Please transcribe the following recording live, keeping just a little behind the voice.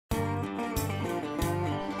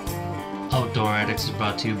Outdoor Addicts is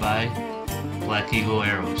brought to you by Black Eagle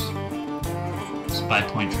Arrows, Spy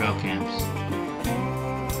Point Trail Camps,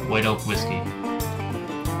 White Oak Whiskey,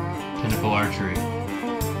 Pinnacle Archery,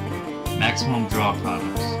 Maximum Draw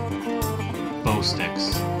Products, Bow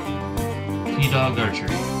Sticks, P-Dog Archery,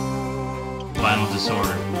 Vinyl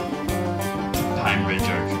Disorder, Pine Ridge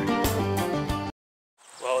Archery.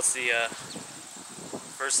 Well, it's the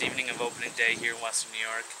first evening of opening day here in Western New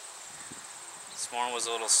York. This morning was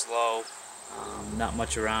a little slow. Not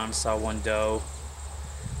much around. Saw one doe.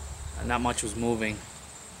 Not much was moving.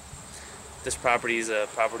 This property is a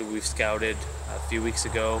property we've scouted a few weeks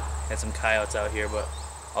ago. Had some coyotes out here, but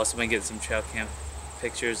also been getting some trail cam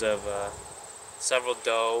pictures of several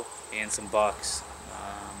doe and some bucks.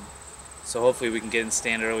 So hopefully we can get in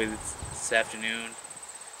stand early this afternoon,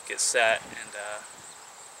 get set, and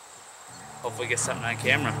hopefully get something on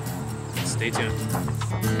camera. Stay tuned.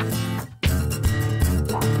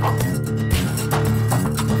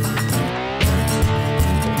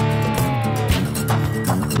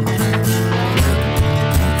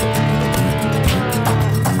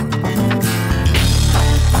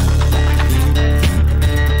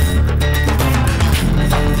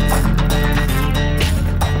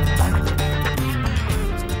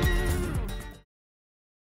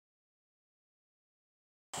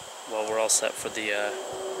 Well, we're all set for the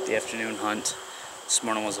afternoon hunt. This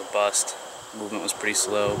morning was a bust. Movement was pretty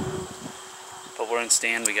slow. But we're in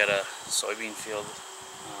stand. We got a soybean field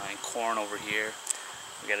and corn over here.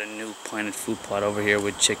 We got a new planted food plot over here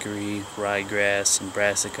with chicory, ryegrass, and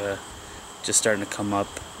brassica just starting to come up.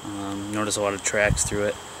 Notice a lot of tracks through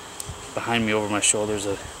it. Behind me over my shoulder is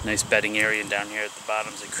a nice bedding area, and down here at the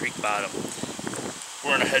bottom is a creek bottom.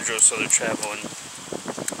 We're in a hedgerow, so they're traveling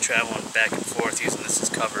back and forth using this as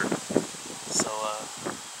cover. So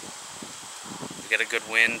we got a good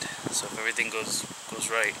wind, so if everything goes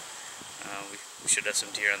right, we should have some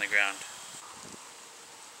deer on the ground.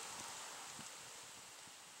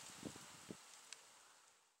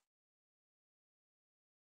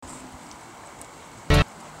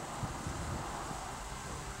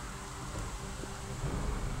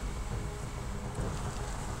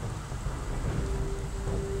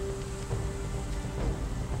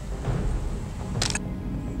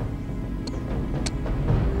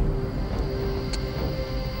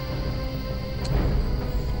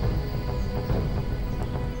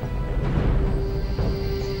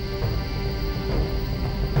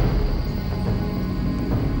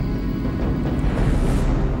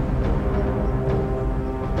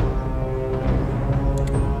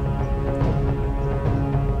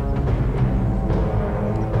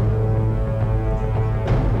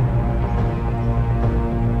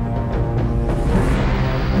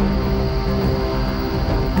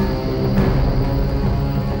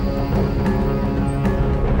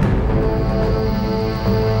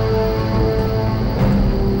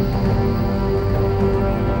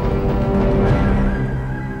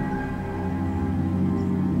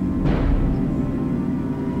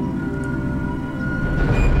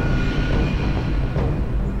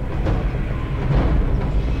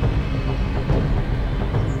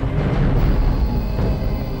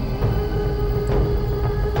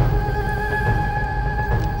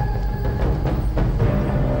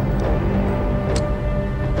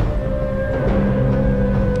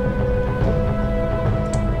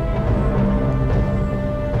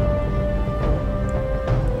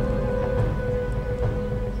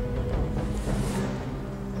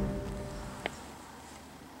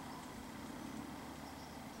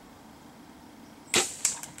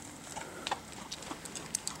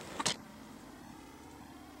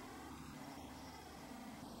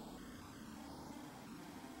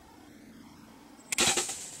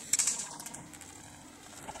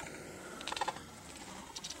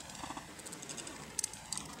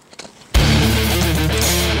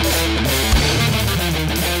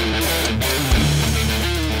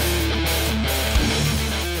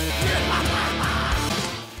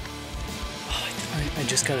 I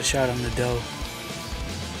just got a shot on the doe.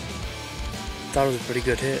 Thought it was a pretty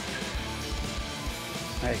good hit.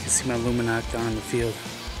 I can see my luminoc down in the field.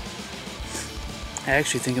 I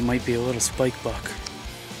actually think it might be a little spike buck.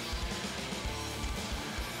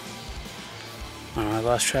 I don't know, I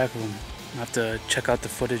lost track of him. I'll have to check out the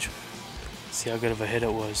footage, see how good of a hit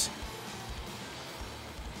it was.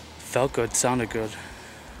 Felt good, sounded good.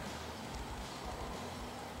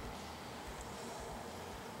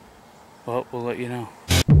 Well, we'll let you know.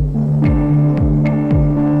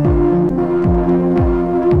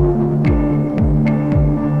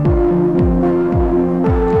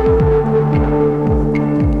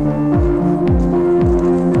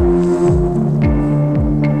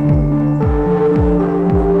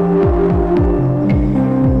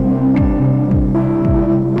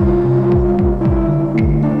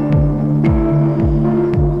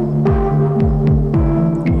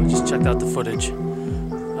 checked out the footage.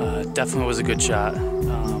 Definitely was a good shot.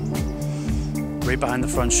 Right behind the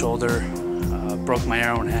front shoulder, broke my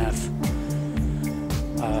arrow in half.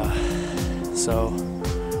 So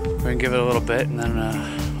we're gonna give it a little bit, and then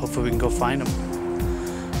hopefully we can go find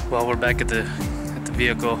them. Well, we're back at the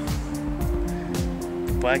vehicle.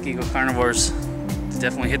 The Black Eagle carnivores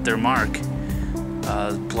definitely hit their mark.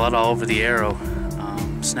 Blood all over the arrow.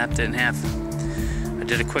 Snapped it in half. I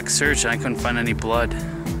did a quick search and I couldn't find any blood.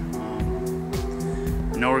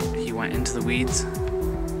 I know he went into the weeds,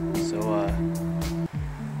 so I'm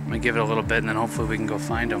gonna give it a little bit and then hopefully we can go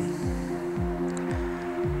find him.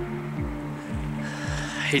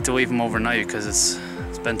 I hate to leave him overnight because it's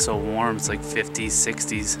been so warm. It's like 50s,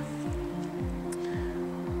 60s.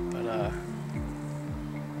 But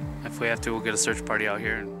if we have to, we'll get a search party out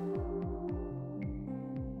here.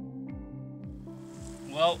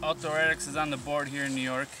 Well, Outdoor Addicts is on the board here in New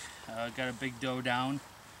York. Got a big doe down.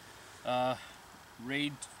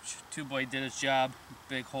 Raid 2-boy did its job.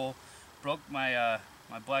 Big hole. Broke my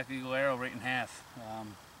my Black Eagle arrow right in half.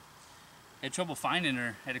 Had trouble finding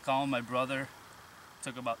her. Had to call my brother.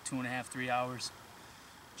 Took about 2.5, 3 hours.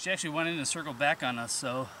 She actually went in and circled back on us,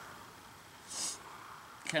 so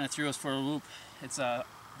kind of threw us for a loop. It's that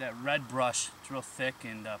red brush. It's real thick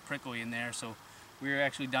and prickly in there, so we were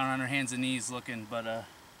actually down on our hands and knees looking. But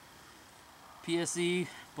PSE,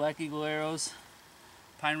 Black Eagle arrows,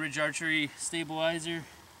 Pine Ridge Archery stabilizer.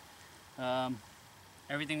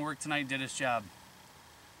 Everything worked tonight, did its job.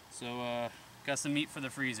 So got some meat for the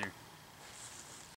freezer.